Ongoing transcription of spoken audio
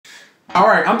All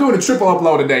right, I'm doing a triple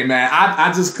upload today, man.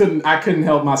 I just couldn't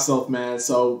help myself, man.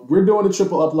 So we're doing a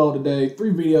triple upload today,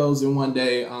 3 videos in one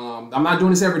day. I'm not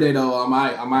doing this every day though.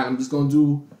 I'm just gonna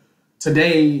do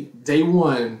today, day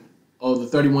 1 of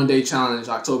the 31-day challenge,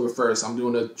 October 1st. I'm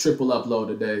doing a triple upload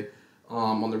today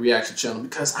on the reaction channel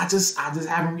because I just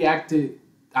haven't reacted.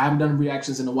 I haven't done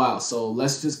reactions in a while. So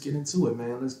let's just get into it,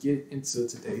 man. Let's get into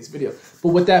today's video. But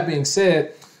with that being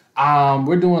said,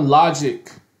 we're doing Logic.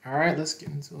 All right, let's get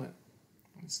into it.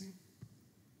 Let me see.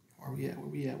 Where we at?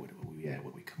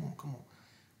 Come on.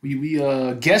 We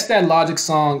guessed that Logic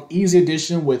song, Easy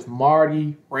Edition with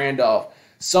Marty Randolph.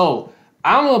 So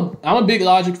I'm a big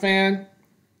Logic fan.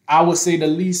 I would say the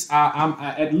least. I'm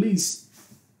at least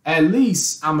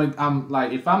I'm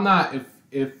like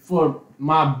if for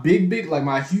my big like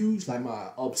my huge like my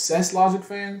obsessed Logic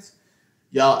fans,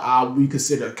 y'all we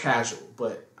consider casual.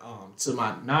 But to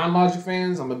my non-Logic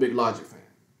fans, I'm a big Logic fan.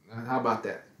 How about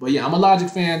that? But yeah, I'm a Logic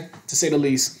fan to say the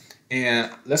least.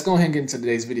 And let's go ahead and get into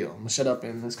today's video. I'm gonna shut up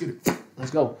and let's get it. Let's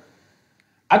go.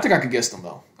 I think I could guess them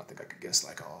though. I think I could guess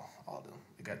like all of them.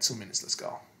 We got 2 minutes. Let's go.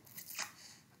 I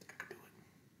think I could do it.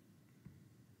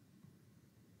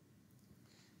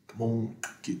 Come on,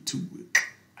 get to it.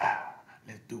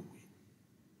 Let's do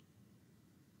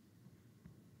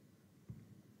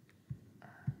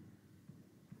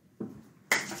it.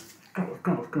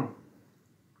 Let's go.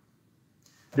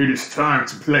 It is time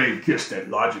to play Guess That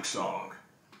Logic Song,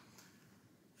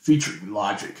 featuring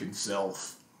Logic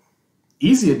himself.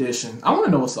 Easy edition. I want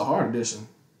to know what's the hard edition.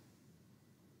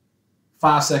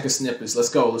 5-second snippets. Let's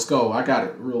go. I got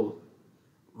it. Real.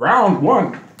 Round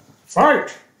 1,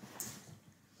 fight.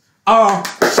 Hi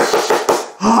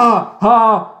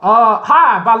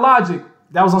by Logic.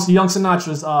 That was on Young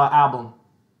Sinatra's album.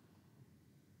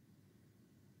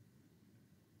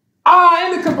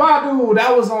 In the Kabadu.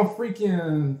 That was on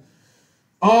freaking.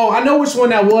 Oh, I know which one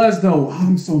that was though. Oh,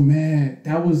 I'm so mad.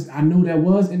 I know that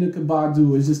was in the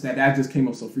Kabadu. It's just that just came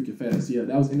up so freaking fast. Yeah,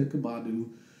 that was in the Kabadu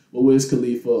with Wiz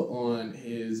Khalifa on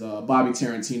his Bobby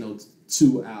Tarantino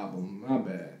 2 album. My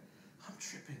bad. I'm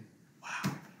tripping.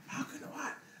 Wow. How could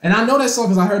I? And I know that song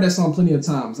because I heard that song plenty of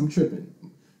times. I'm tripping.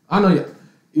 I know you.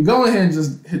 You go ahead and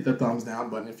just hit the thumbs down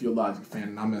button if you're a Logic fan,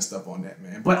 and I messed up on that,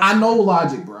 man. But I know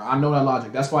Logic, bro. I know that Logic.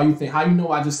 That's why you think, how you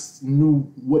know I just knew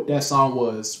what that song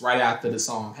was right after the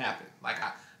song happened. Like,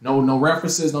 no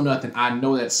references, no nothing. I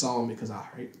know that song because I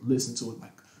listened to it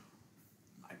like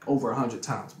over 100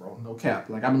 times, bro. No cap.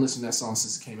 Like, I've been listening to that song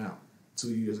since it came out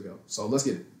 2 years ago. So let's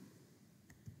get it.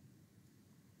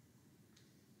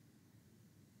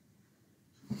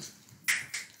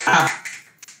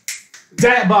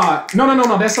 Dad bod. No.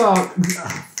 That's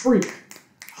freak.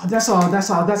 That's all for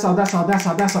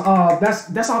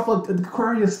the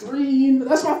Aquarius 3.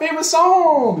 That's my favorite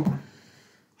song.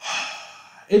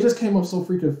 It just came up so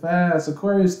freaking fast.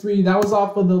 Aquarius 3. That was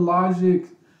off of the Logic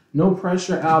No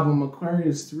Pressure album.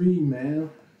 Aquarius 3, man.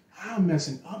 I'm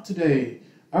messing up today.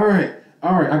 All right.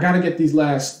 I gotta get these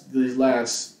last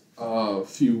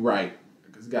few right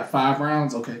because we got 5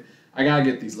 rounds. Okay, I gotta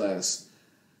get these last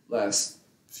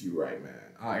few right, man.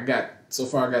 So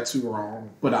far I got 2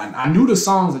 wrong, but I knew the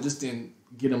songs, I just didn't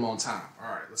get them on time. All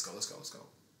right, let's go.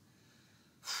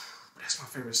 That's my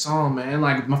favorite song, man.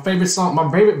 Like my favorite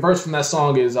verse from that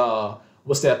song is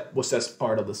what's that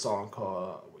part of the song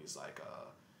called? Where he's like,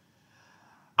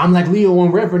 I'm like Leo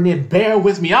and Reverend, bear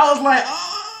with me. I was like,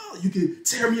 oh, you could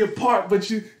tear me apart, but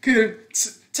you couldn't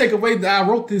take away that I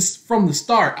wrote this from the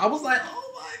start. I was like, oh.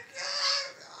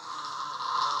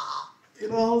 You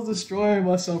know, I was destroying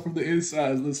myself from the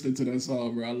inside listening to that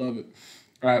song, bro. I love it.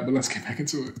 All right, but let's get back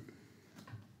into it.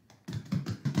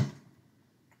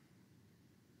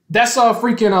 That's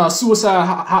freaking suicide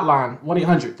hotline,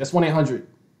 1-800. That's 1-800.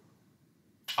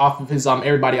 Off of his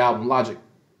Everybody album, Logic.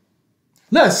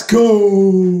 Let's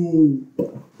go.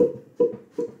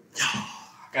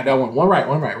 Got that one. One right.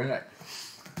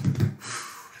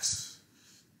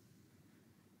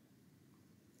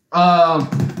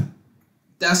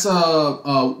 That's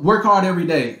Work Hard Every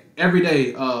Day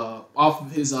off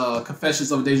of his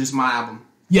Confessions of a Dangerous Mind album.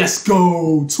 Yes,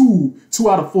 go. 2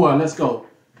 out of 4. Let's go.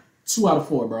 2 out of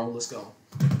 4, bro. Let's go. All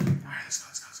right, let's go.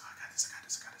 I got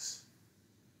this.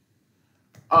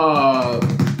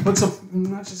 What's up?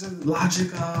 Not just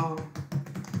Logic.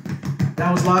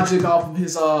 That was Logic off of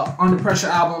his Under Pressure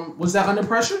album. Was that Under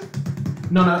Pressure?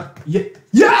 No. Yeah.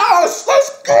 Yes,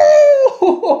 let's go.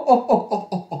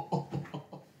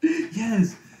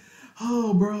 Yes.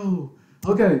 Oh, bro.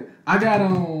 Okay, I got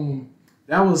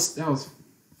that was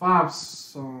 5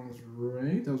 songs,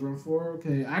 right? That was round 4.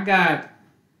 Okay, I got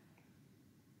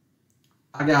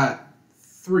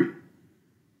 3.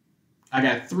 I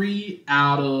got 3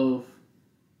 out of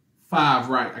 5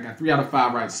 right. I got 3 out of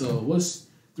 5 right. So what's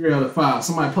 3 out of 5?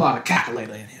 Somebody pull out a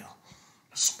calculator in here.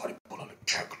 Somebody pull out a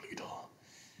calculator.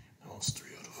 That was 3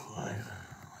 out of 5.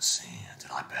 Let's see.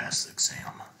 Did I pass the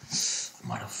exam? I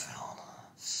might have failed.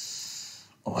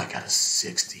 Oh, I got a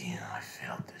 60. I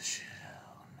failed this shit.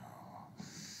 Oh,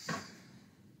 no.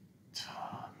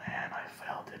 Oh, man, I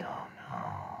failed it. Oh,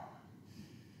 no.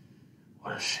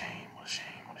 What a shame. What a shame.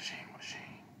 What a shame. What a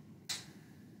shame.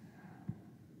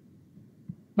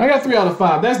 I got 3 out of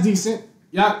 5. That's decent.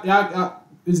 Y'all,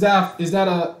 is that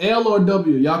a L or a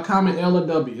W? Y'all comment L or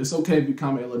W. It's okay if you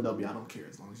comment L or W. I don't care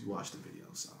as long as you watch the video.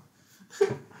 So,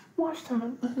 watch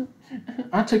time.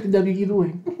 I'll take the W either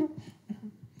way.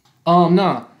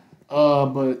 nah.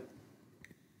 But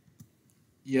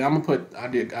yeah, I'm gonna put.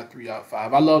 Got 3 out of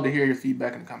 5. I love to hear your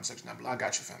feedback in the comment section down below. I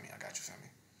got you, family. I got you, family.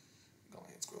 Go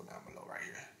ahead and scroll down below right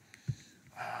here.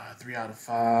 3 out of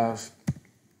 5.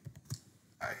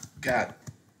 I got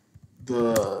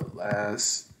the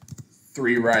last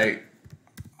 3 right.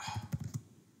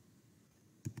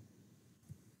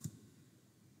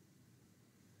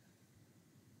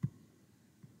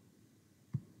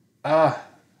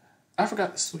 I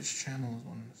forgot to switch channels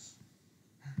on this.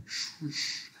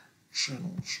 Switch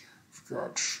channels.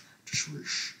 Forgot to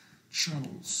switch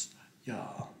channels.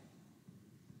 Yeah.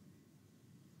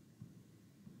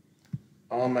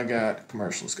 Oh my god,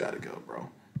 commercials gotta go, bro.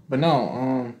 But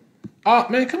no, oh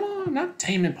man, come on, not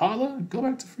Tame Impala. Go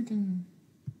back to freaking.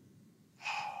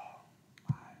 Oh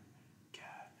my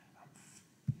god.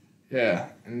 Yeah,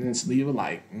 and then just leave a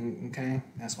like. Okay,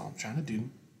 that's what I'm trying to do.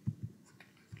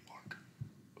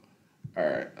 All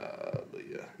right, but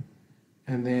yeah,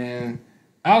 and then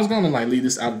I was gonna like leave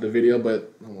this out of the video,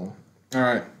 but all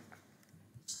right,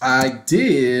 I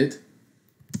did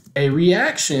a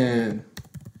reaction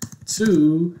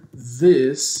to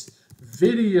this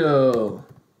video.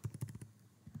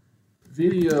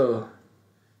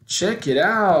 Check it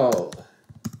out.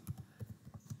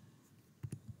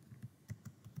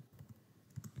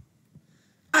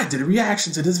 I did a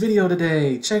reaction to this video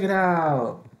today. Check it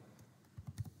out.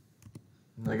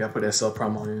 I gotta put that self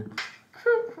promo in.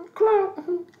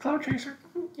 Cloud Chaser.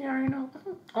 Yeah, you know.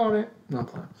 All that. No, I'm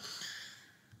playing.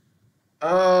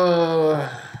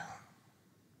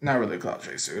 Not really a cloud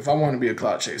chaser. If I want to be a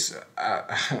cloud chaser,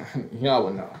 y'all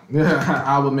would know.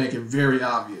 I would make it very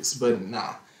obvious, but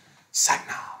nah. Psych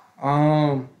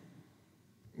now.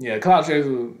 Yeah, cloud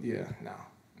chaser. Yeah, no,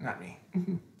 not me. I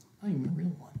ain't even a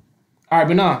real one. All right,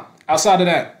 but nah. Outside of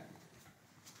that,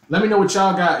 let me know what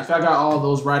y'all got. If y'all got all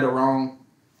those right or wrong.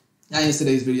 That ends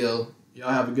today's video.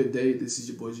 Y'all have a good day. This is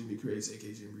your boy Gmb Reacts, aka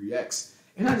Gmb Reacts.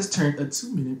 And I just turned a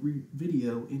 2-minute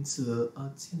video into a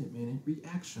 10-minute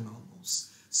reaction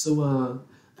almost. So,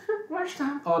 watch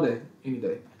time all day, any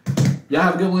day. Y'all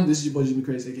have a good one. This is your boy Gmb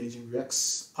Reacts, aka Gmb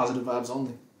Reacts. Positive vibes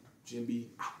only. Gmb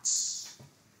out.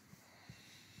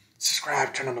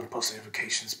 Subscribe, turn on the post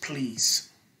notifications, please.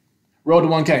 Roll to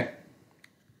 1K.